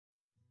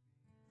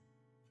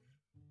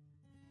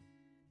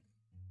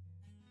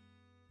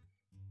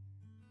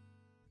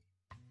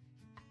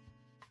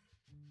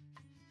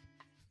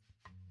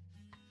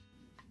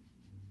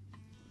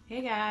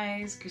Hey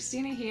guys,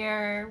 Christina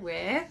here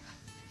with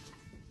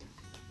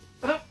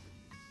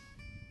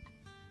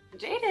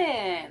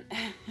Jaden.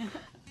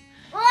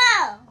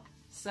 Whoa!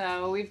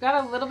 So we've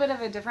got a little bit of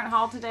a different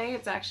haul today.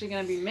 It's actually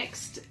going to be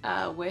mixed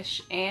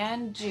Wish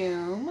and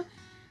Joom,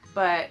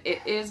 but it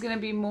is going to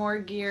be more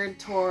geared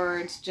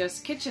towards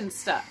just kitchen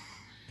stuff.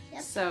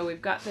 Yep. So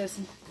we've got this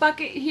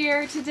bucket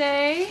here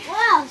today.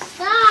 Whoa,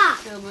 stop!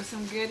 Filled with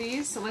some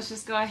goodies. So let's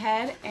just go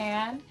ahead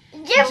and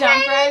jump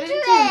right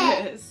into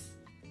this.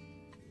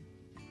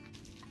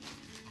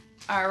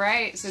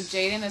 Alright, so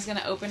Jaden is going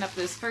to open up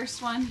this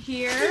first one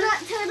here. Do not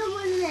tell them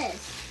what it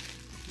is.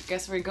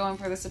 Guess we're going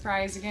for the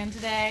surprise again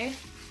today.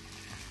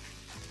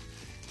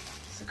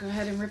 So go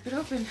ahead and rip it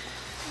open.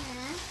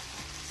 Yeah.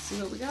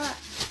 See what we got.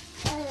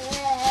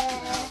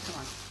 Oh, come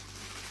on.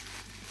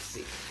 Let's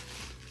see.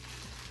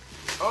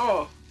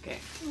 Oh, okay.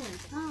 Oh my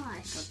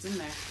gosh. What's in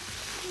there?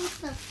 What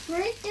the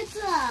freak is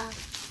that?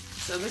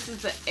 So this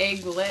is the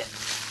egglet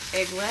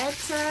thing?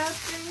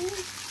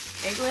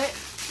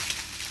 Egglet?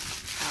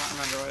 I don't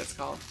remember what it's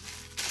called.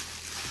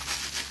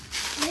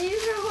 Maybe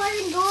for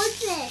holding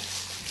goldfish.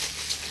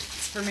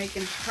 It's for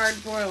making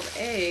hard-boiled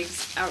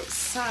eggs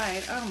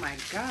outside. Oh my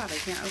god, I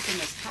can't open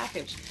this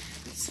package.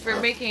 It's for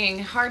making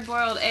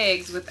hard-boiled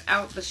eggs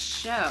without the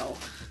shell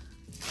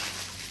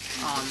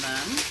on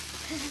them.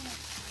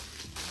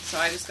 So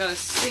I just got a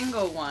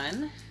single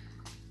one.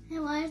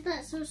 And why is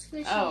that so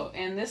squishy? Oh,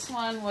 and this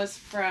one was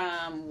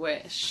from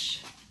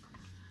Wish.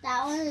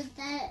 That one is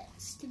that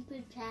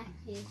stupid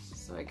package.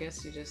 So I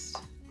guess you just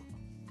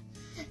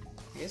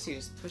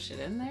push it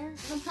in there?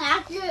 The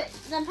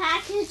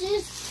package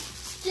is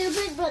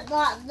stupid, but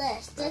not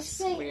this. That's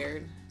this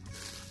weird.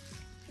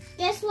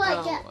 Guess what?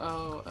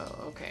 Oh,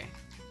 okay.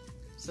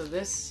 So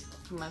this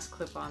must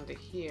clip onto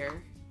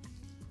here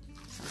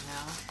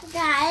somehow.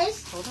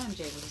 Guys. Hold on,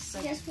 Jaden, just a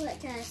second. Guess what,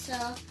 guys?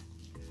 So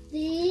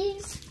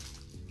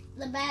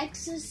the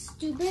bags is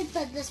stupid,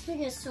 but this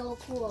thing is so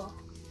cool,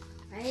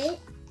 right?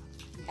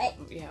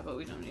 Yeah, but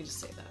we don't need to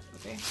say that,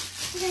 okay?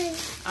 Okay.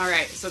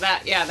 Alright, so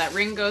that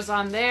ring goes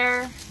on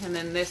there, and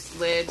then this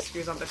lid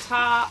screws on the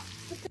top.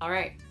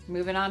 Alright,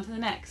 moving on to the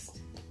next.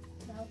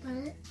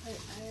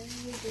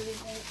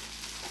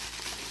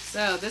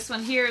 So this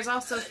one here is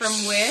also from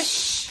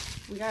Wish.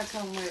 We gotta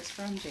tell them where it's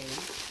from,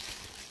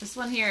 Jaden. This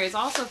one here is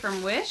also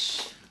from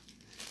Wish.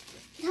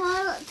 Tell them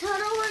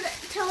what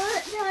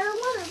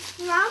it's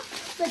from,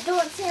 but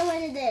don't say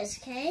what it is,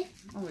 okay?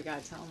 Oh, we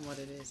gotta tell them what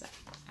it is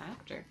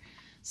after.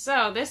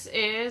 So this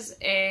is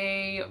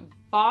a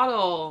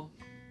bottle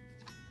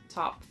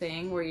top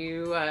thing where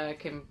you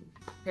can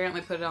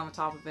apparently put it on the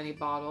top of any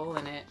bottle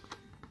and it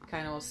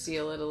kind of will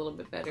seal it a little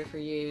bit better for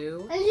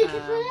you. And you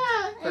can put it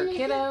on for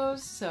kiddos.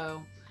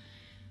 So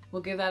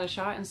we'll give that a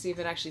shot and see if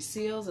it actually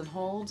seals and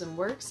holds and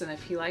works and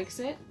if he likes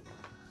it.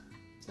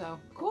 So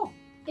cool.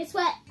 Guess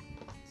what?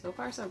 So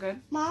far so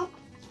good. Mom.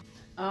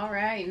 All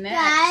right, next.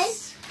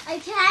 Guys, I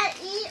can't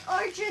eat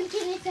or drink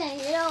anything.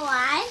 You know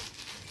why?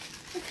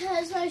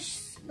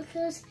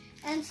 Because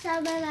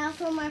inside my mouth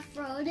where my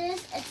throat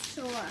is, it's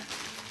sore.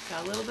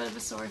 Got a little bit of a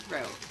sore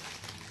throat.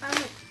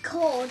 I'm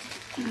cold.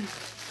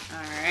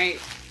 All right.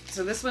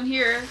 So this one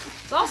here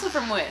is also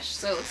from Wish.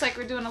 So it looks like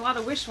we're doing a lot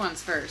of Wish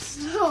ones first.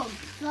 Oh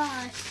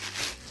gosh.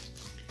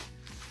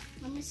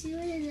 Let me see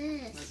what it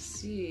is. Let's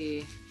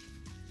see.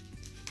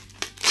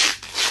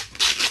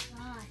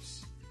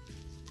 Gosh.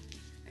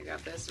 I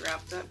got this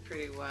wrapped up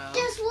pretty well.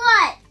 Guess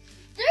what?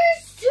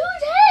 There's 2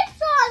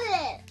 tapes on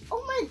it.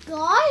 Oh my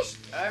gosh.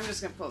 I'm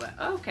just going to pull that.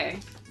 Okay,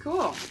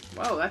 cool.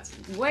 Whoa, that's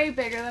way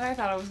bigger than I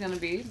thought it was going to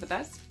be, but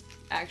that's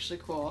actually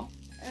cool.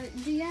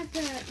 Do you have to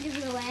give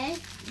it away?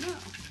 No.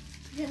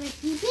 You're going to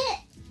keep it?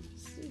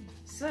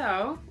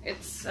 So,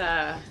 it's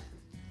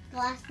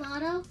Glass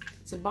bottle?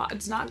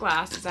 it's not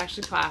glass, it's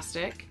actually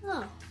plastic.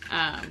 Oh.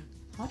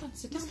 Hold on,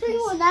 sit down, This thing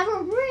will please.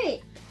 never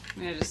break.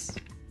 I'm gonna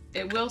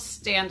it will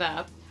stand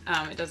up.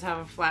 It does have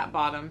a flat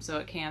bottom, so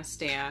it can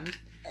stand.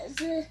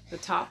 The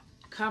top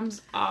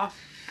comes off.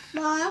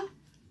 Mom?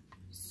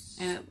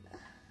 And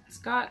it's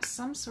got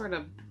some sort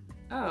of,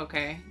 oh,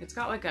 okay. It's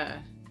got like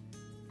a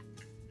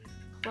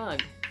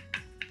plug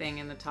thing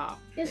in the top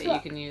that you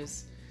can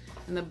use.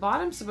 And the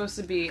bottom's supposed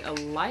to be a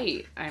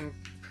light, I'm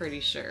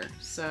pretty sure.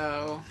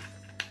 So,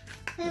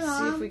 let's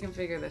see if we can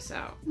figure this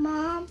out.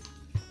 Mom?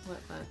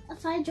 What, bud?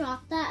 If I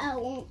drop that,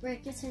 it won't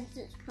break it since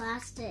it's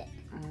plastic.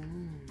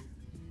 Mm.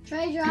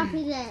 Try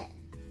dropping it.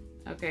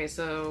 Okay,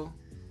 so,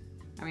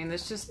 I mean,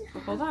 this just,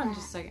 hold on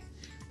just a second.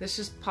 This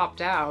just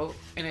popped out,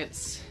 and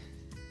it's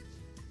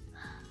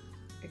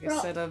like a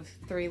set of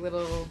 3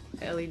 little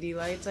LED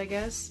lights, I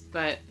guess.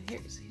 But here,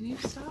 can you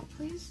stop,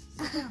 please?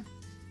 Sit down.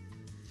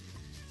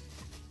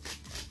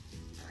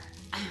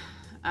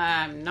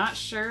 I'm not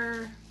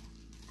sure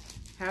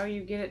how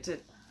you get it to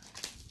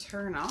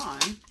turn on.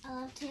 I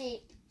love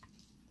tape.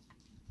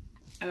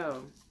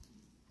 Oh.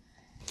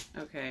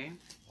 Okay.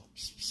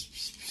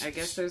 I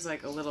guess there's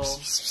like a little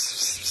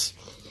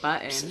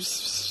button,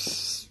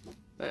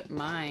 but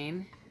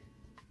mine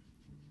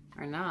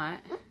are not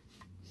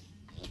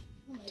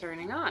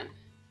turning on.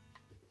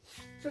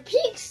 For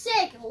peek's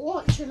sake, it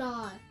won't turn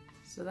on.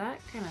 So that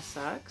kind of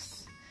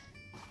sucks.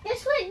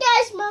 Guess what,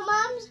 guys? My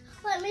mom's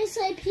let me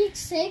say peek's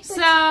sake.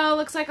 So,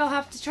 looks like I'll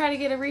have to try to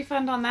get a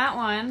refund on that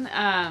one.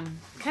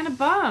 Kind of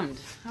bummed.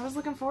 I was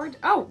looking forward to...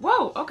 Oh,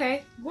 whoa,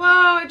 okay.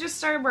 Whoa, it just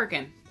started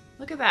working.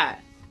 Look at that.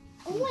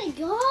 Oh my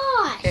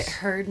gosh. It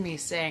heard me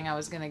saying I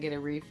was going to get a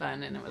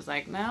refund, and it was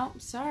like, no,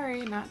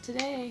 sorry, not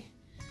today.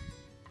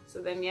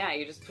 So then, yeah,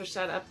 you just push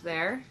that up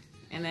there,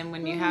 and then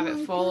when you have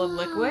it full of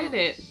liquid,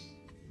 it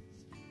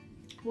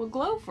will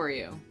glow for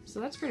you. So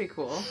that's pretty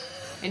cool.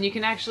 And you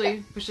can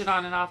actually push it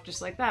on and off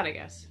just like that, I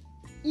guess.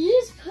 You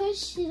just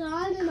push it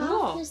on and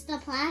off just the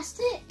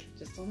plastic?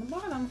 Just on the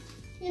bottom.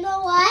 You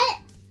know what?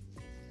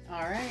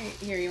 All right.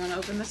 Here, you want to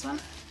open this one?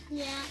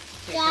 Yeah.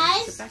 Okay,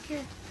 guys, sit back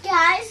here.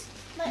 Guys,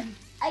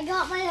 I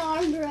got my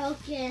arm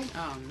broken.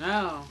 Oh,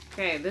 no.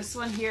 Okay, this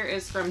one here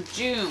is from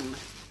Joom.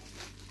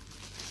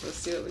 So let's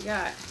see what we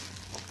got.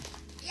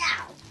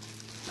 Yeah.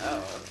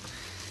 Oh.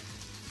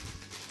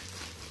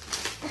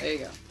 There you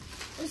go.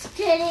 Just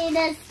kidding.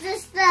 It's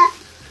this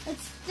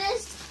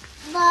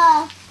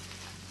the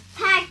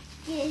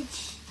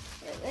package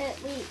that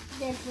we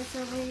did for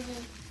some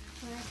reason.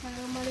 And I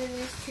found what it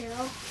is too.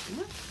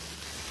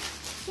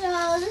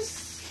 So this.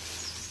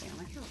 Stay on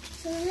my couch.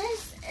 So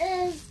this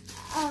is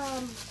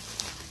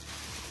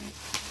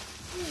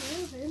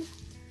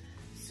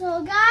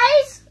So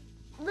guys,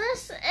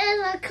 this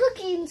is a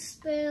cooking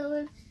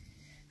spoon.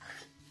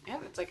 Yeah,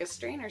 it's like a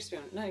strainer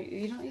spoon. No,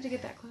 you don't need to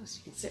get that close.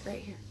 You can sit right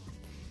here.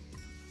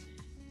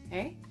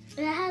 Okay?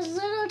 It has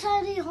little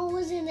tiny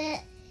holes in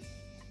it.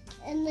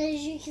 And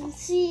as you can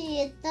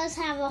see, it does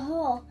have a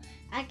hole.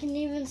 I can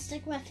even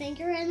stick my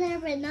finger in there,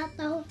 but not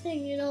the whole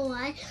thing. You know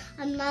why?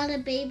 I'm not a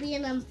baby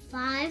and I'm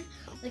 5.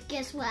 But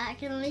guess what? I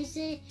can only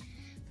say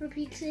for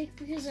peek's sake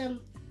because I'm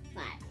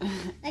 5.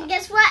 And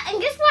guess what? I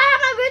have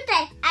my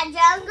birthday at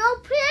Jungle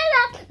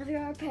Prada. If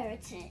you're a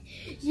parent, say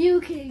you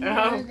can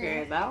go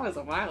there. That was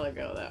a while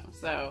ago though.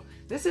 So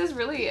this is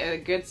really a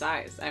good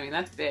size. I mean,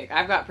 that's big.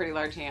 I've got pretty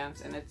large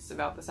hands, and it's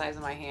about the size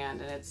of my hand,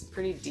 and it's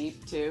pretty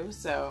deep too.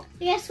 So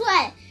guess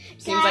what?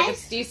 Seems like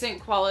it's decent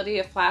quality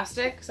of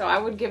plastic. So I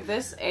would give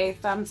this a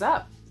thumbs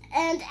up.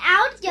 And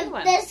I would give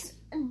this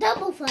a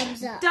double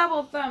thumbs up.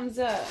 Double thumbs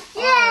up.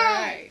 Yay! All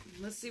right.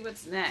 Let's see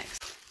what's next.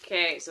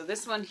 Okay, so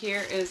this one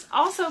here is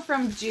also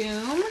from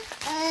Joom.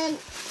 And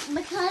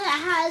because it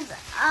has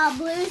a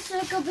blue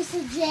circle with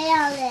a J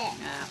on it.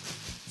 Yeah,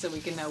 so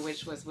we can know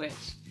which was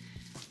which.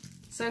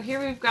 So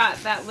here we've got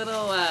that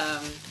little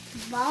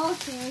ball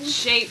thing.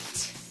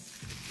 Shaped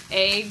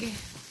egg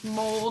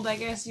mold, I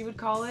guess you would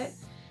call it.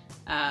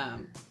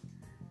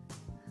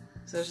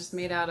 So it's just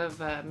made out of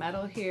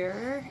metal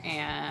here,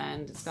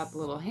 and it's got the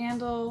little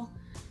handle,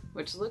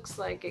 which looks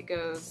like it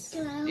goes,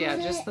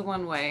 just the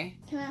one way.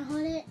 Can I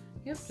hold it?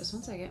 Yep, just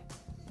 1 second.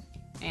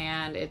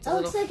 And it's it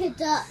looks like a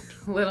duck.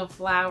 Little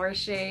flower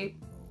shape.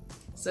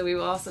 So we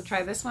will also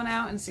try this one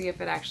out and see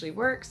if it actually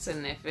works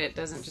and if it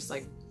doesn't just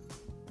like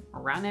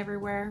run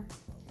everywhere.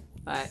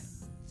 But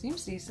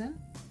seems decent.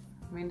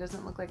 I mean, it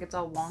doesn't look like it's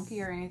all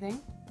wonky or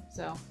anything.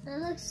 So it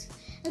looks.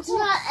 It's cool.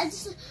 Not.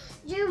 It's.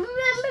 Do you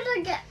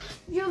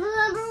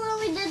remember when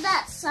we did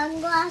that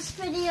sunglass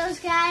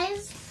videos,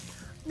 guys?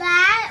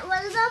 That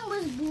one of them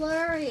was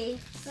blurry.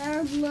 They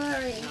were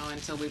blurry. No,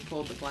 until we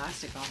pulled the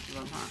plastic off of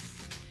them, huh?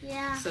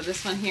 Yeah. So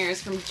this one here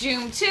is from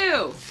Joom 2.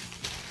 Oh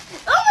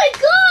my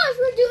gosh,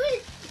 we're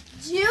doing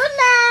Joom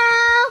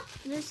now.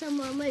 There's some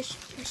more mush.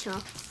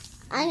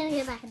 I'm gonna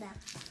get back in there.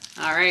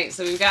 All right,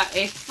 so we've got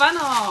a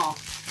funnel.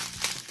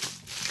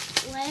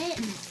 Wait.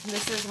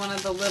 This is one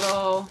of the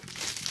little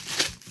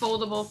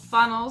foldable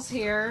funnels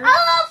here. I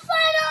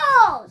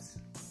love funnels.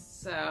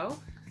 So.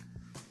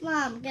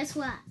 Mom, guess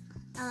what?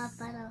 I love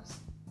funnels.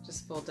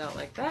 Just folds out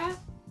like that.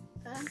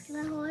 Can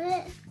I hold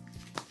it?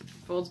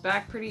 Folds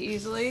back pretty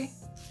easily.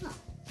 Oh.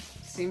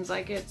 Seems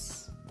like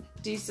it's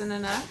decent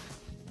enough.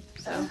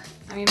 So,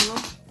 I mean,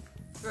 we'll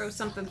throw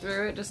something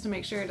through it just to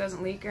make sure it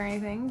doesn't leak or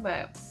anything,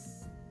 but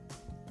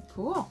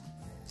cool.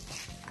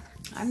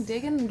 I'm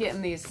digging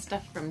getting these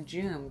stuff from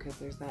Joom because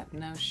there's that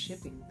no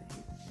shipping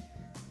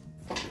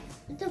thing.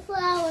 The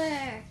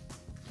flower.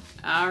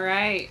 All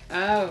right.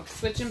 Oh,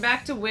 switching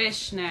back to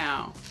Wish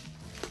now.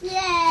 Yay,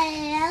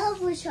 I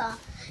love Wish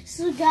off.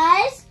 So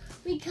guys,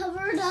 we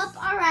covered up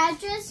our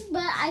address,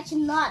 but I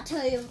cannot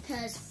tell you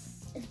because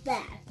it's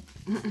bad.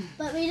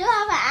 But we do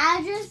have an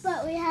address,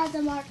 but we had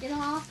to mark it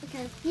off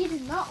because he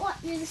did not want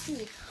you to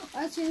see.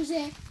 Or else he would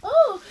say,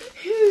 oh,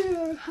 here's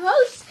your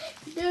house,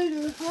 there's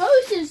your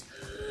houses.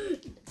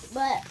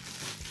 But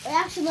we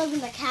actually live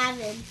in a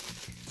cabin.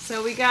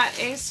 So we got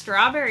a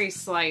strawberry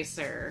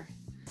slicer.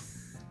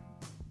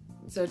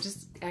 So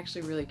just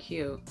actually really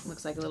cute.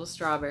 Looks like a little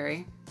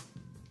strawberry.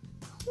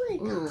 Oh my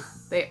God. Ooh,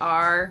 they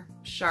are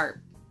sharp.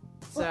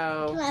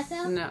 So can I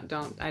feel? No,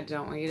 don't. I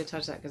don't want you to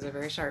touch that because they're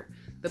very sharp.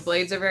 The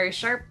blades are very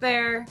sharp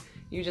there.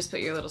 You just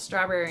put your little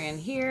strawberry in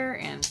here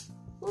and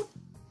whoop,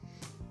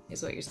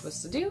 is what you're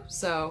supposed to do.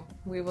 So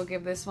we will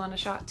give this one a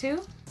shot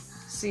too.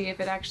 See if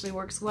it actually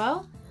works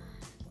well.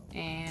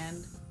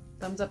 And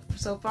thumbs up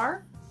so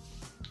far.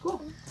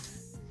 Cool.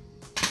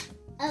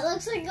 It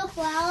looks like a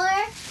flower,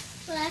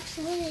 but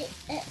actually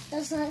it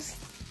does look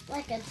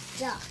like a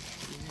duck.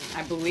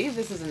 I believe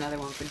this is another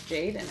one for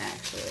Jaden,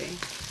 actually.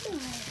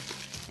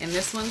 And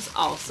this one's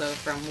also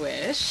from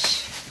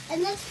Wish.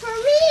 And that's for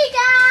me,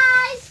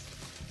 guys!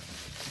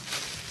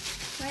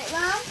 Right,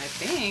 Mom? I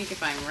think,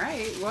 if I'm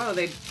right. Whoa,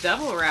 they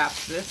double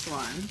wrapped this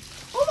one.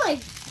 Oh my...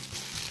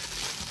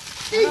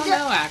 I don't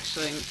know,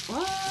 actually.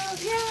 Well,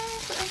 yeah,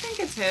 I think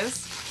it's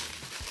his.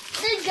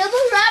 They double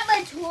wrap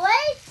my toy?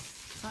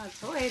 It's not a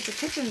toy, it's a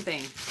kitchen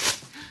thing.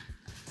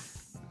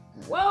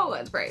 Whoa,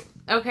 that's bright.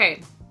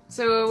 Okay,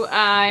 so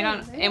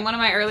in one of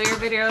my earlier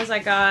videos, I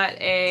got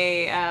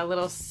a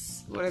little,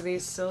 what are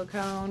these,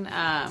 silicone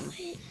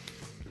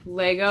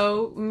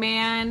Lego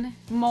man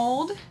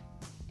mold,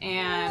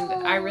 and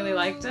I really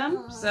liked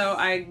them, so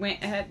I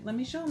went ahead, let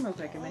me show them real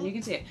quick and then you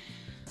can see it.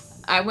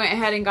 I went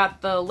ahead and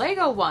got the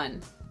Lego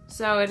one.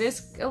 So it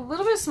is a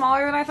little bit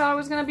smaller than I thought it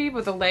was going to be,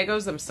 but the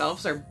Legos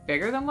themselves are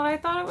bigger than what I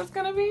thought it was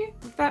going to be,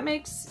 if that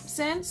makes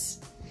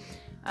sense.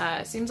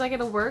 Seems like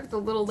it'll work. The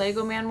little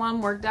Lego man one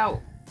worked out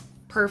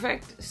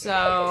perfect,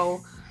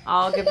 so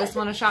I'll give this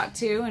one a shot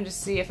too and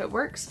just see if it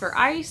works for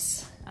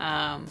ice.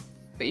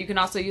 But you can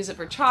also use it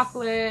for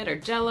chocolate or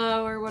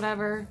Jello or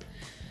whatever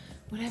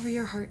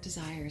your heart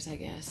desires, I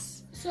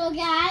guess. So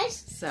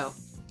guys,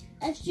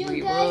 if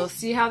you will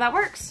see how that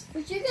works.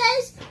 If you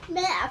guys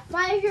met a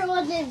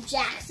 5-year-old named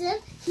Jackson,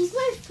 he's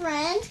my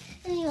friend,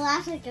 and he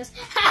laughs like this.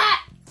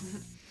 Ha!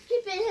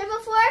 You've been here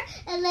before,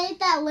 and ate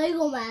that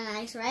Lego man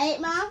ice,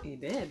 right, Mom? He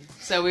did.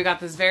 So we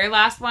got this very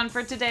last one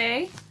for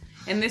today,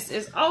 and this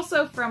is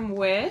also from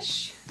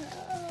Wish,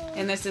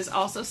 and this is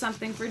also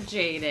something for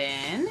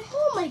Jaden.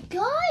 Oh my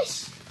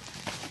gosh!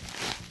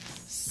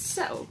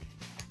 So,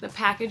 the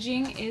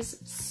packaging is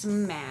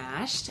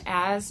smashed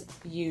as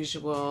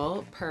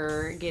usual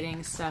per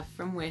getting stuff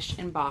from Wish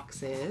in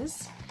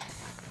boxes.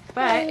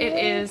 But it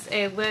is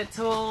a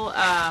little,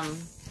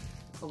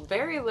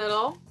 very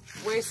little,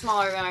 way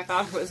smaller than I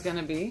thought it was going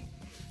to be.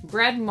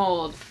 Bread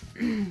mold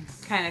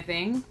kind of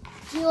thing.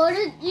 You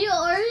ordered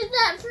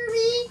that for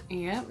me?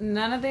 Yep,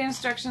 none of the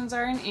instructions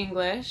are in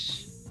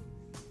English.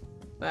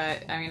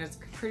 But, I mean, it's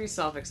pretty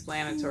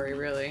self-explanatory,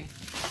 really.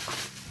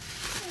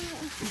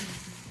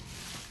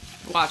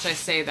 Watch, I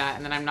say that,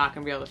 and then I'm not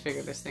going to be able to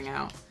figure this thing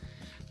out.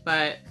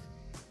 But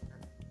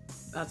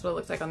that's what it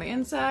looks like on the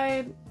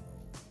inside.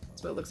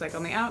 That's what it looks like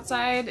on the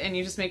outside. And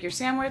you just make your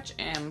sandwich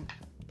and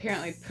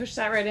apparently push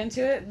that right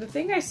into it. The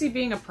thing I see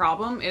being a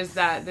problem is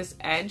that this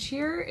edge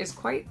here is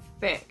quite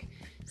thick.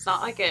 It's not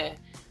like a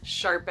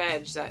sharp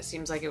edge that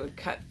seems like it would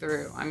cut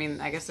through. I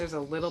mean, I guess there's a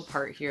little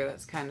part here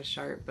that's kind of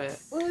sharp, but...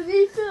 What do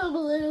you feel a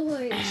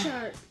little part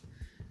sharp?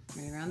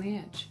 Right around the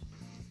edge.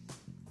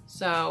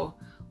 So...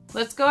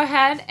 let's go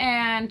ahead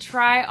and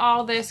try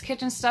all this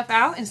kitchen stuff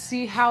out and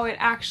see how it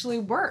actually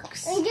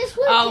works. And guess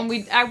what?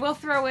 I will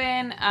throw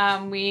in,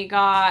 we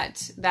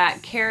got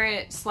that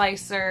carrot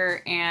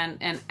slicer and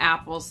an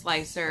apple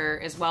slicer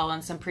as well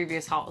in some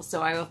previous hauls.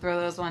 So I will throw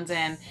those ones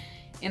in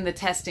the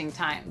testing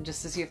time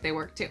just to see if they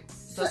work too.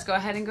 So let's go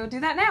ahead and go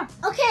do that now.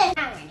 Okay.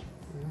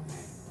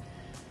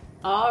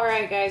 All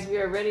right, guys, we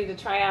are ready to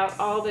try out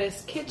all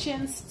this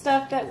kitchen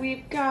stuff that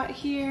we've got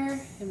here.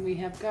 And we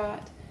have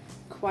got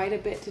quite a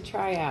bit to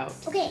try out.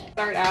 Okay.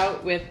 Start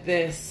out with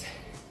this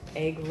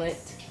egglet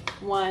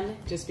one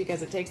just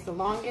because it takes the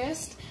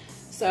longest.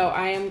 So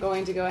I am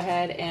going to go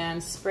ahead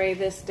and spray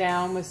this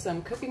down with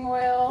some cooking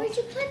oil. Where'd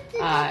you put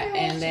the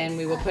and then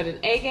we will put an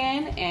egg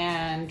in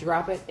and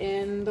drop it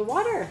in the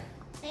water.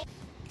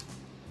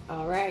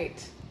 All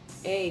right,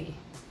 egg,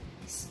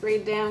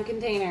 sprayed down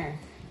container.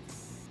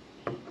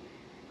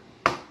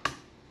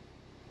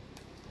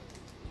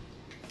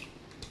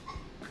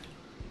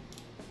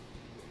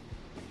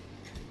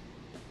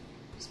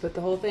 Put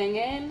the whole thing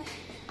in,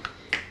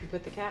 you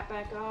put the cap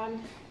back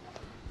on,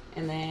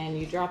 and then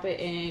you drop it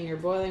in your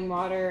boiling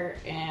water.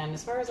 And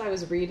as far as I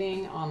was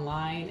reading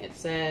online, it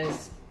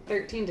says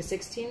 13 to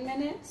 16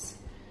 minutes.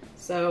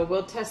 So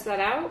we'll test that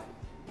out,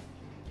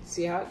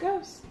 see how it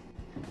goes.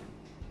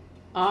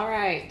 All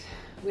right,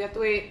 we have to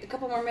wait a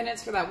couple more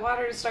minutes for that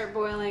water to start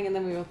boiling, and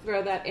then we will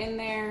throw that in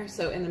there.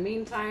 So in the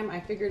meantime, I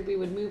figured we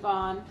would move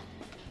on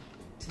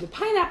to the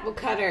pineapple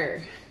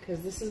cutter,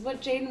 because this is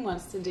what Jaden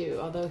wants to do,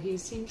 although he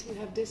seems to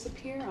have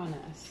disappeared on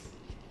us.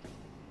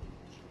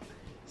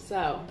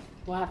 So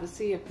we'll have to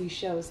see if he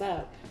shows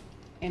up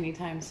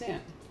anytime soon.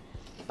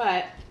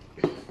 But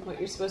what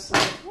you're supposed to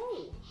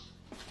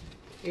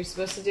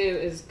do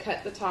is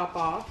cut the top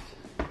off.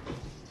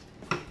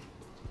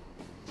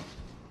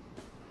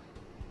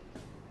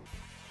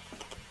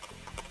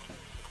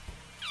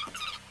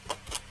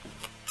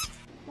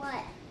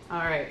 What?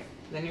 All right,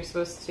 then you're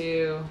supposed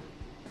to,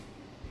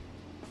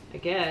 I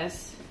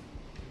guess,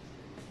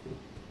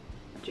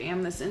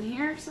 jam this in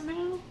here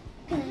somehow.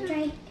 Can I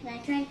try? Can I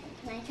try?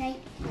 Can I try?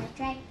 Can I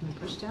try? And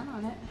push down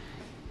on it.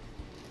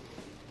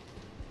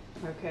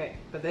 Okay,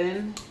 but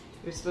then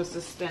you're supposed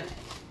to spin it.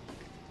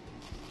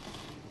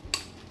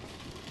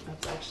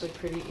 That's actually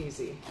pretty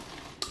easy,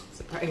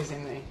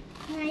 surprisingly.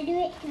 Can I do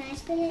it? Can I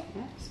spin it?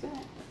 Yeah, spin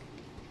it.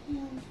 Can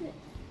I do it?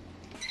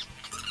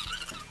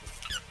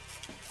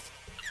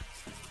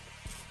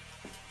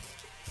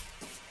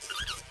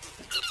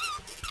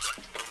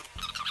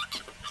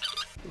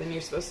 Then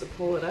you're supposed to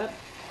pull it up.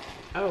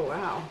 Oh,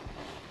 wow.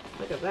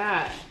 Look at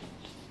that.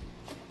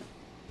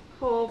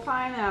 Whole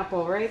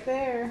pineapple right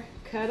there.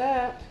 Cut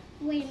up.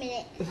 Wait a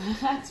minute.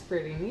 That's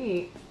pretty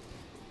neat.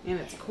 And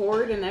it's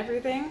cored and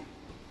everything.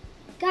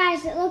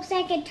 Guys, it looks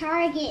like a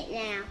Target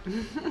now.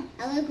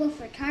 A logo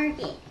for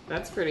Target.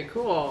 That's pretty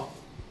cool.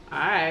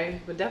 I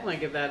would definitely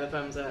give that a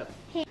thumbs up.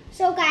 Okay.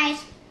 So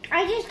guys,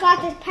 I just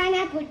got this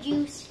pineapple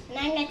juice and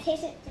I'm going to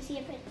taste it to see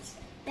if it's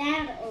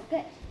bad or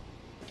good.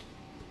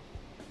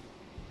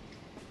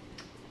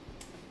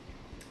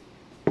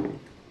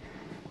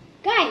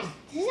 Guys,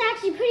 this is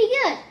actually pretty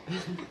good.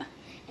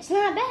 It's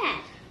not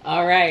bad.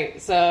 All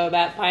right, so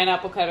that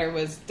pineapple cutter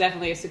was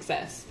definitely a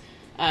success.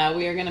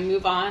 We are going to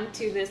move on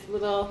to this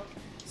little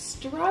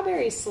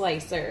strawberry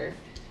slicer.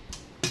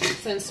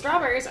 Since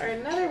strawberries are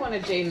another one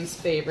of Jaden's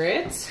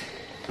favorites.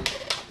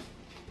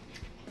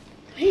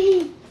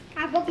 I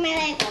broke my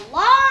leg a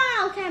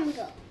long time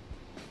ago.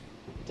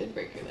 Did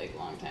break your leg a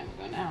long time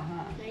ago now,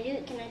 huh? Can I do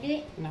it? Can I do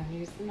it? You're not going to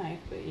use the knife,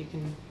 but you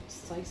can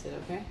slice it,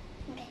 okay?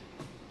 Okay.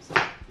 So,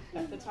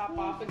 cut the top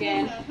off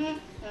again,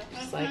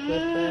 just like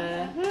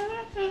with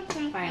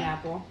the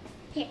pineapple.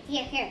 Here.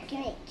 Give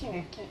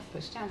me.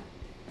 Push down.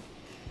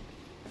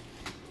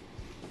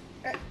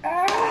 Ooh,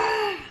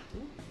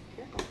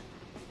 careful.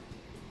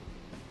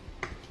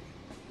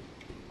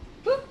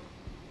 Boop.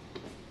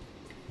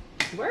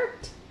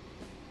 Worked.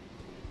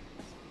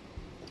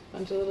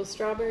 Bunch of little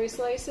strawberry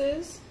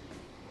slices.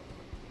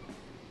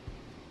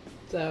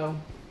 So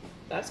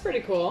that's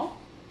pretty cool.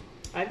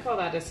 I'd call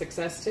that a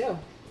success too.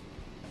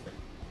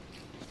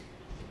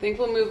 I think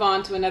we'll move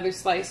on to another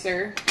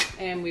slicer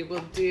and we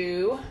will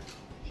do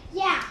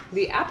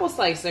the apple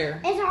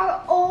slicer. It's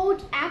our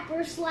old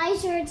apple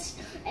slicer.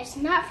 It's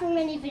not from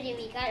anybody.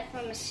 We got it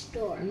from a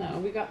store. No,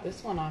 we got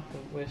this one off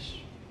of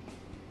Wish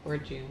or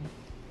Joom.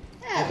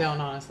 Oh. I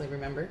don't honestly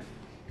remember.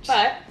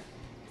 But,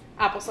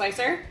 apple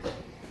slicer.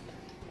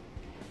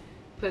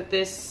 Put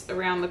this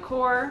around the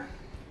core.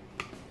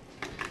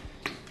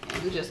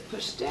 And just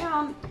push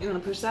down. You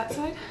want to push that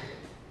side?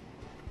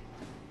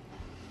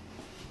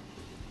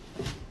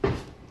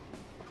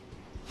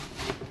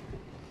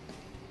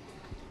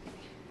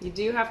 You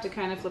do have to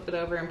kind of flip it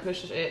over and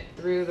push it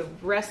through the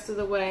rest of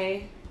the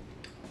way.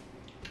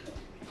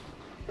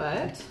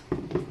 But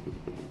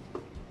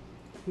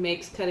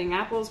makes cutting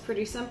apples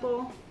pretty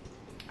simple.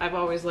 I've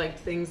always liked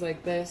things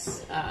like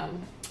this.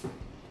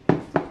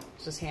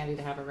 It's just handy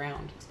to have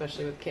around,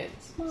 especially with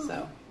kids. Mom,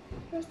 so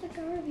where's the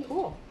garbage?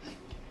 cool.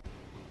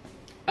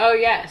 Oh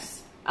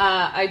yes,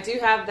 I do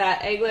have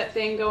that egglet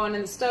thing going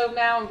in the stove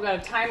now. We've got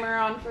a timer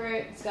on for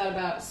it. It's got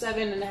about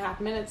 7.5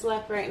 minutes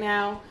left right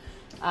now.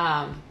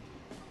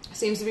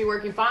 Seems to be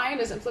working fine.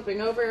 Isn't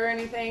flipping over or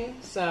anything.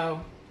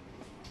 So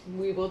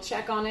we will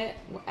check on it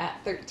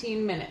at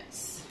 13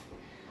 minutes.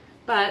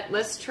 But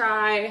let's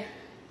try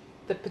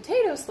the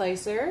potato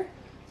slicer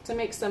to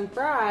make some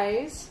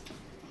fries.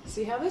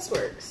 See how this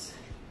works.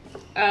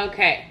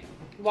 Okay,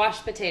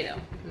 washed potato.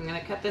 I'm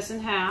gonna cut this in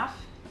half.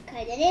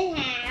 Cut it in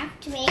half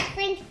to make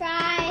French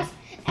fries.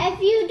 If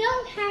you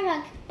don't have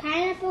a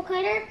pineapple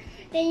cutter,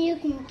 then you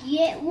can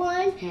get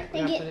one. Here,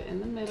 and get put it in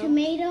the middle.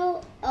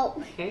 tomato.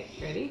 Oh. Okay,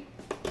 ready?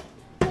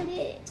 Put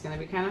it. It's gonna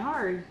be kind of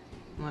hard.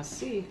 Let's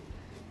see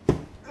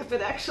if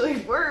it actually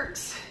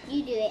works.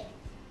 You do it.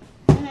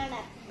 I'm not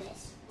up for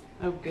this.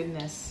 Oh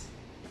goodness.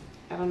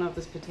 I don't know if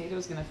this potato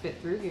is gonna fit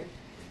through here.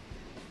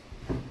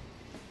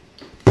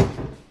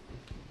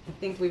 I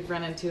think we've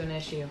run into an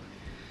issue.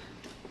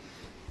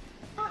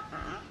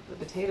 The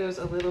potato's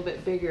a little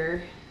bit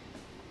bigger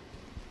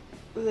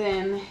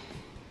than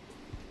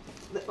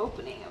the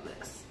opening of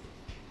this.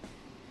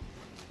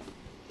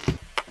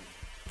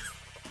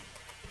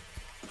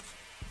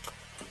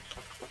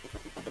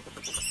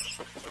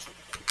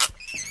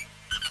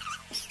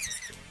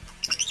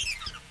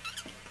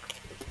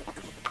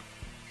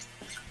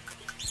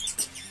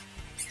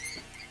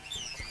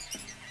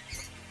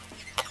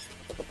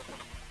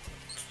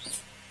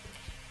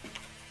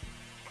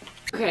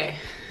 Okay,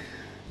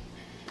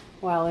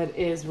 while it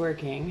is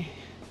working,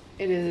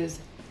 it is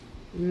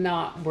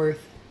not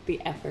worth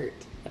the effort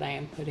that I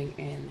am putting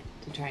in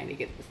to trying to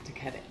get this to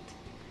cut it.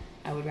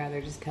 I would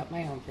rather just cut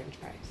my own French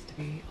fries, to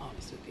be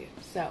honest with you.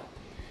 So,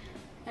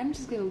 I'm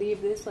just gonna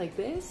leave this like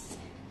this,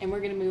 and we're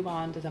gonna move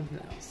on to something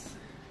else.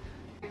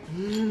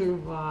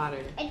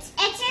 Water. It's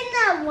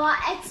in the water.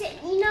 It's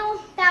in, you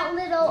know that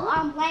little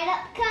light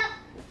up cup.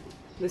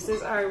 This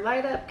is our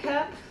light up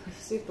cup. Let's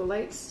see if the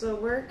lights still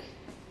work.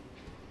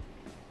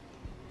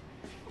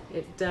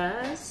 It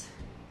does.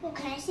 Well,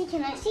 can I see?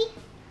 Can I see?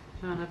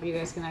 I don't know if you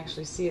guys can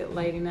actually see it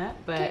lighting up,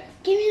 but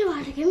Give me the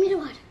water. Give me the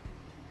water.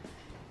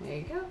 there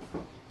you go.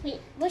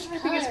 Wait, which I color?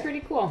 think it's pretty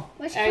cool.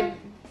 Which I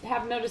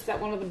have noticed that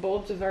one of the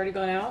bulbs have already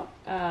gone out,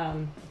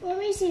 Let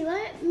me see.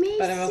 Let me see.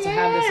 but I've also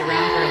had this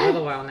around for a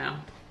little while now.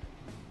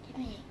 Give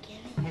me it.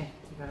 Give me it. Hey,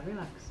 you gotta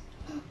relax.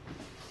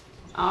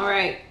 All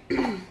right,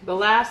 the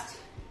last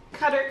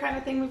cutter kind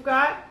of thing we've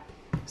got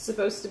is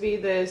supposed to be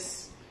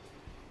this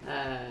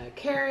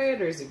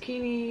carrot or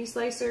zucchini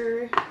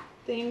slicer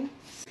thing.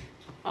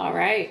 All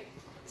right,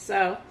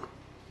 So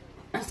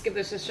let's give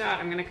this a shot.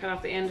 I'm gonna cut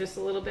off the end just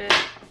a little bit.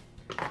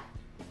 Where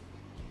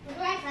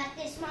do I cut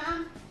this,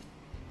 Mom?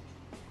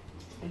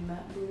 In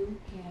that blue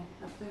can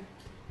up there.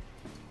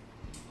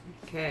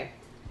 Okay.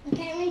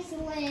 Okay, makes the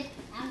lid.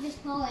 I'll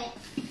just pull it.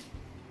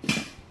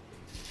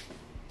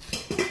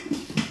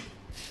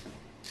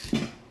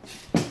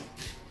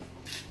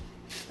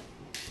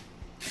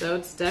 So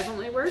it's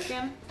definitely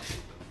working.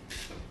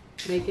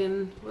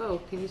 Making, whoa,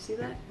 can you see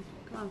that?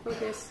 Come on,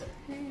 focus.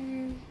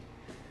 Hey,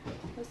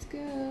 let's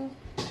go.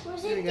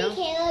 Where's There it, we go.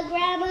 Kayla,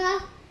 Grandma?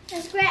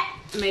 Let's grab.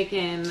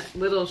 Making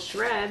little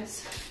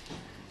shreds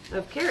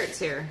of carrots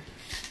here.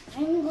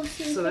 I'm gonna go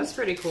see. So that's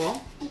pretty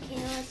cool. Okay,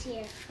 let's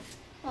hear.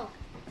 Oh.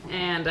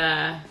 And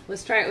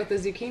let's try it with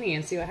the zucchini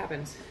and see what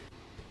happens.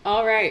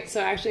 All right, so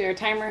actually our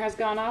timer has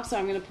gone off, so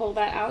I'm gonna pull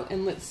that out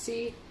and let's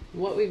see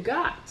what we've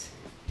got.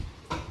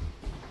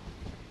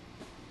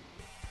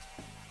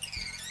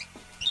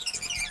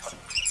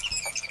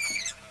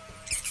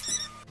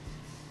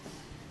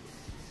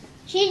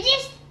 She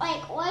just,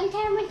 like, one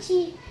time when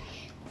she...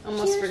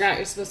 Almost forgot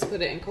you're supposed to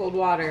put it in cold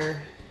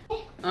water.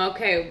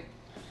 Okay,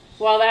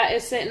 while that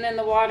is sitting in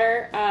the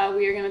water,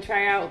 we are gonna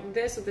try out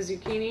this with the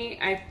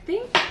zucchini. I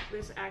think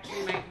this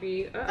actually might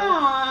be,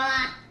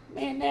 Aww.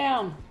 man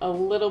down, a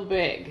little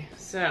big.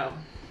 So,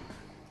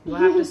 we'll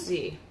have to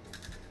see.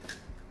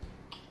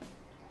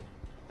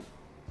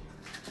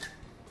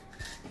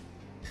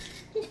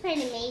 It's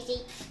kind of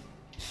Maisie.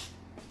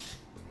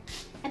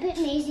 I put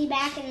Maisie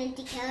back in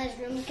Auntie Kelly's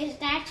room because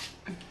that's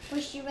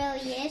where she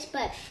really is,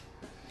 but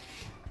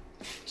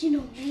do you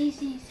know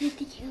Maisie is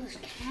Auntie Kelly's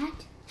cat?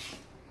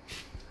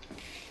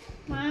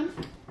 Mom?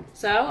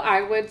 So,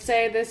 I would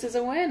say this is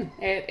a win.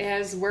 It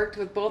has worked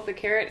with both the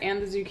carrot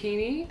and the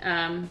zucchini,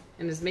 and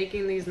is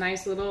making these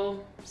nice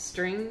little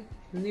string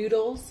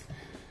noodles.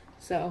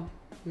 So,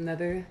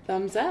 another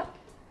thumbs up.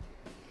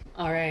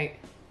 All right,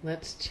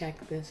 let's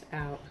check this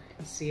out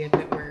and see if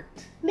it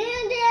worked. Man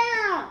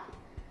down!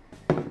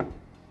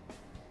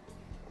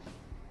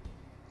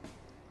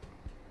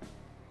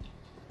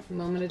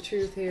 Moment of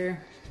truth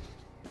here.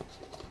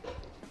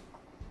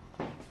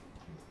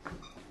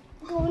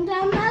 Going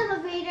down the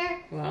elevator.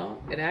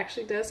 Well, it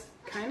actually does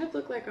kind of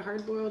look like a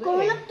hard-boiled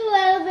Going egg. up the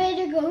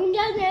elevator, going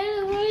down the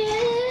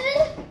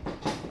elevator.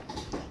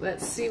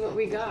 Let's see what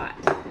we got.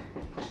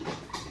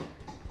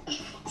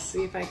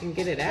 See if I can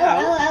get it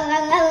out.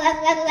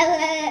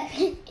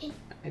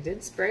 I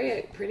did spray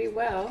it pretty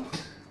well.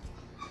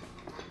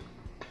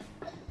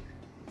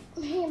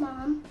 Hey,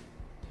 Mom.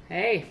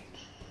 Hey,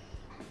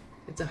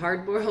 it's a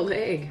hard-boiled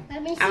egg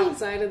Let me see.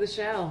 outside of the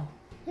shell.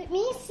 Let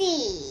me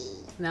see.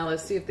 Now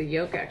let's see if the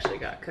yolk actually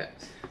got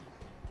cooked.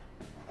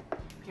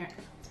 Here,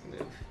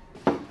 let's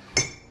move.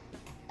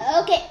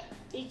 Okay,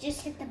 you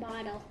just hit the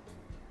bottle.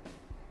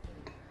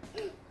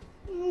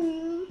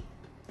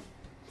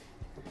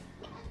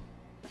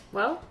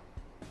 Well,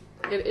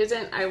 it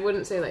isn't, I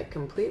wouldn't say like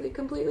completely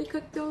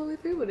cooked all the way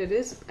through, but it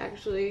is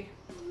actually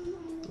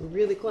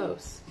really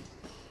close.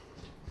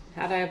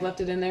 Had I have left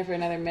it in there for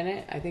another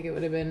minute, I think it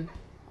would have been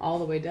all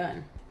the way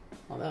done.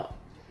 Although,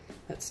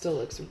 that still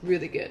looks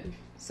really good.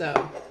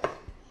 So,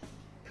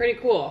 pretty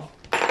cool.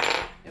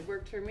 It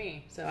worked for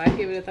me, so I'd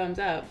give it a thumbs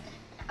up.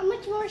 How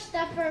much more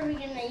stuff are we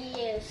gonna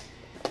use?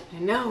 I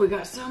know, we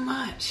got so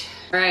much.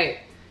 All right,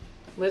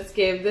 let's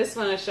give this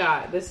one a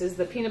shot. This is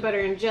the peanut butter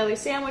and jelly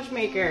sandwich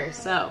maker.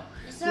 So,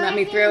 let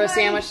me throw a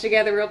sandwich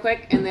together real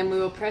quick, and then we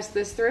will press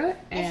this through it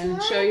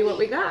and show you what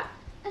we got.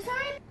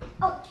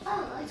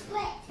 Oh, it's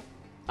wet.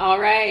 All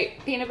right,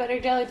 peanut butter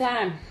jelly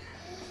time.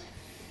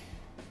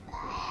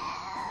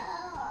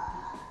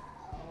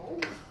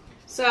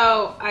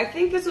 So I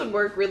think this would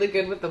work really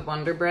good with the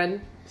Wonder Bread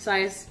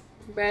size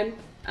bread,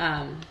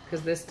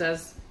 because this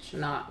does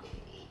not,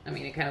 I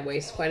mean, it kind of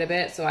wastes quite a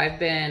bit. So I've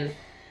been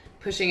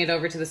pushing it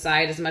over to the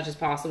side as much as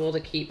possible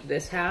to keep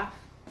this half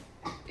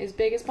as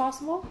big as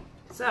possible.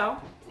 So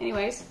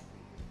anyways,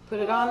 put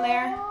it on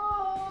there.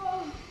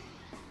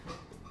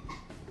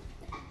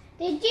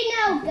 Did you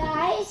know,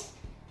 guys?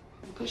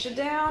 Push it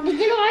down. Did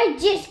you know I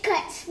just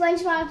cut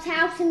SpongeBob's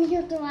house and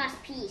here's the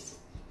last piece?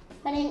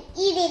 But I'm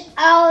eating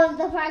all of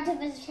the parts of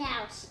his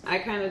house. I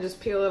kind of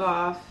just peel it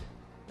off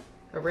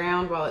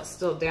around while it's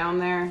still down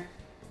there.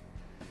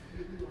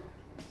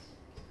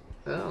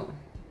 Oh.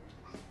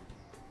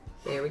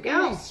 There we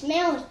go. And it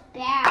smells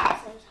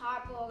bad, those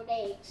hard-boiled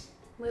eggs.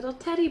 Little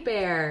teddy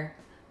bear.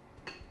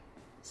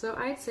 So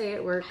I'd say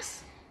it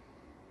works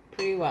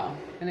pretty well.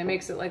 And it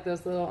makes it like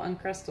those little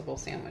Uncrustable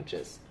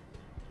sandwiches.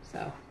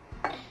 So,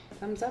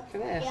 thumbs up for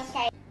this.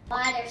 Okay,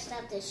 water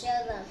stuff to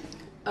show them.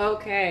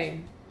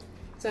 Okay.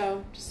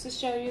 So, just to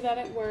show you that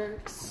it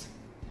works.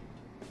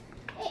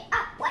 Hey,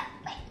 wait.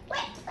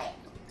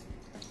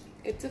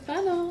 It's a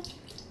funnel.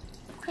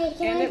 Hey,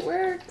 And it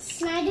works.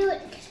 Can I do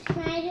it? Can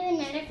I do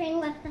another thing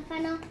with the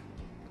funnel?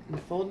 And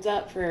it folds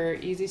up for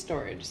easy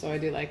storage, so I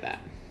do like that.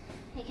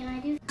 Hey, can I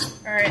do?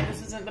 Alright,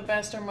 this isn't the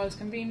best or most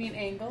convenient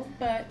angle,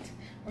 but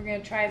we're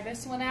going to try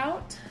this one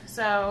out.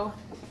 So,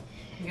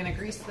 I'm going to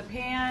grease the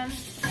pan.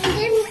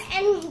 And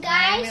I'm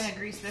guys, going to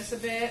grease this a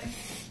bit.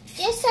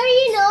 Just so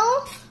you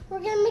know,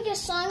 we're gonna make a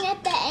song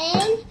at the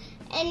end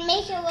and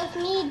make it with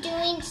me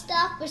doing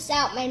stuff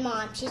without my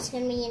mom. She's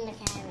gonna be in the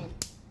cabin.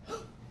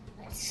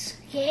 That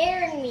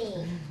scared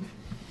me.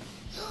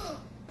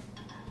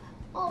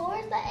 Oh,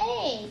 where's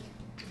the egg?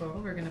 Well,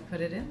 we're gonna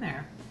put it in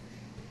there.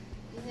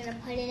 You're gonna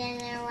put it in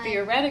there like...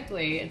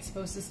 Theoretically, it's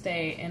supposed to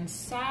stay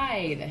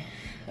inside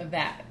of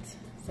that.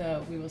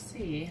 So we will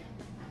see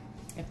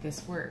if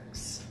this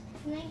works.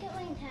 Can I get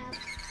my tab?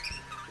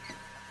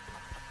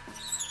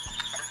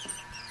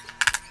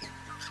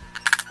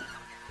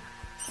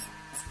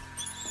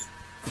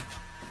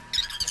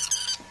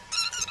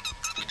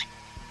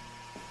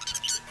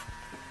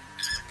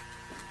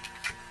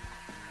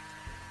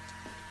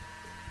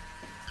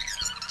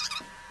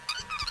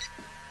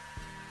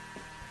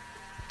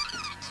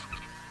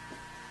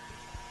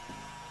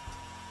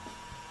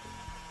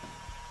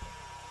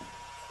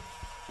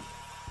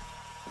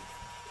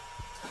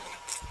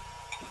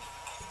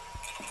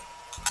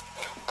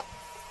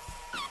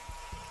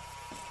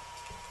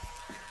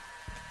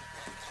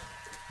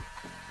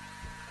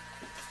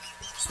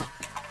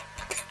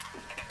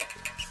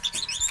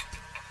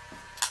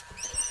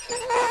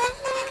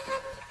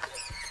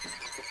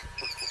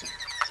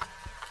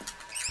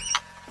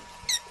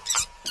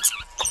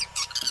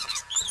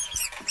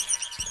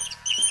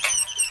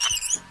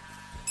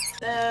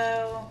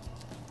 So,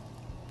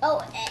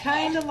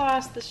 kind of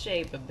lost the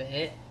shape a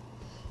bit.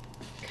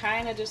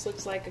 Kind of just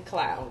looks like a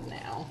cloud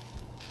now.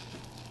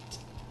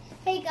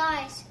 Hey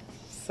guys.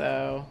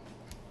 So,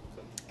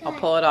 I'll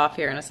pull it off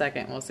here in a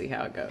second. We'll see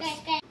how it goes.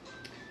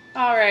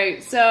 All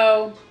right,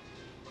 so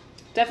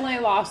definitely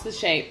lost the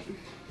shape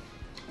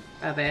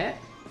of it.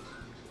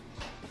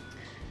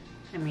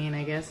 I mean,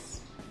 I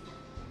guess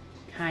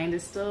kind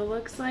of still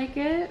looks like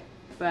it,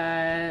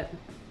 but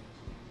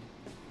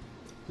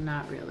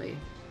not really.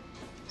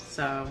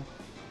 So,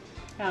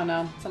 I don't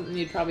know. Something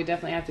you'd probably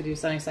definitely have to do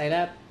sunny side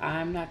up.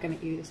 I'm not going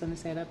to eat a sunny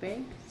side up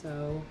egg,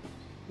 so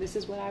this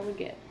is what I would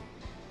get.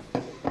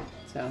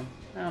 So,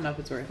 I don't know if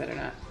it's worth it or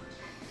not.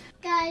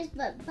 Guys,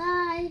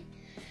 bye-bye.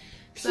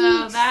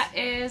 So that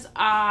is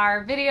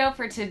our video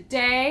for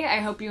today. I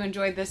hope you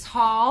enjoyed this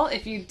haul.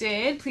 If you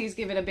did, please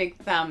give it a big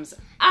thumbs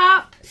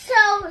up.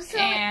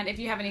 And if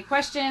you have any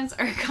questions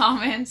or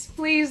comments,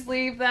 please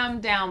leave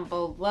them down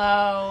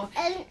below.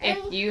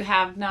 If you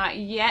have not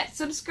yet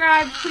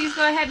subscribed, please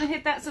go ahead and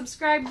hit that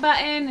subscribe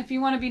button. If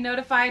you want to be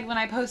notified when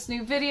I post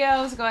new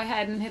videos, go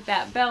ahead and hit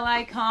that bell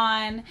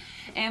icon.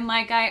 And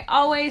like I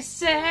always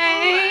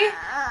say,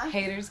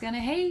 haters gonna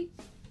hate.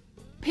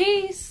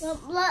 Peace.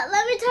 Well,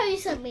 let me tell you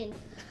something,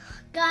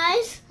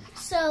 guys.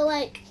 So,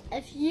 like,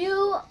 if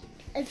you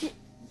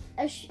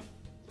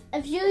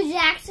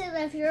Jackson,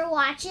 if you're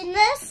watching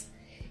this,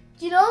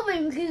 you know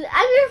me because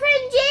I'm your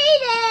friend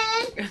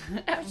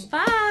Jaden.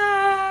 Bye.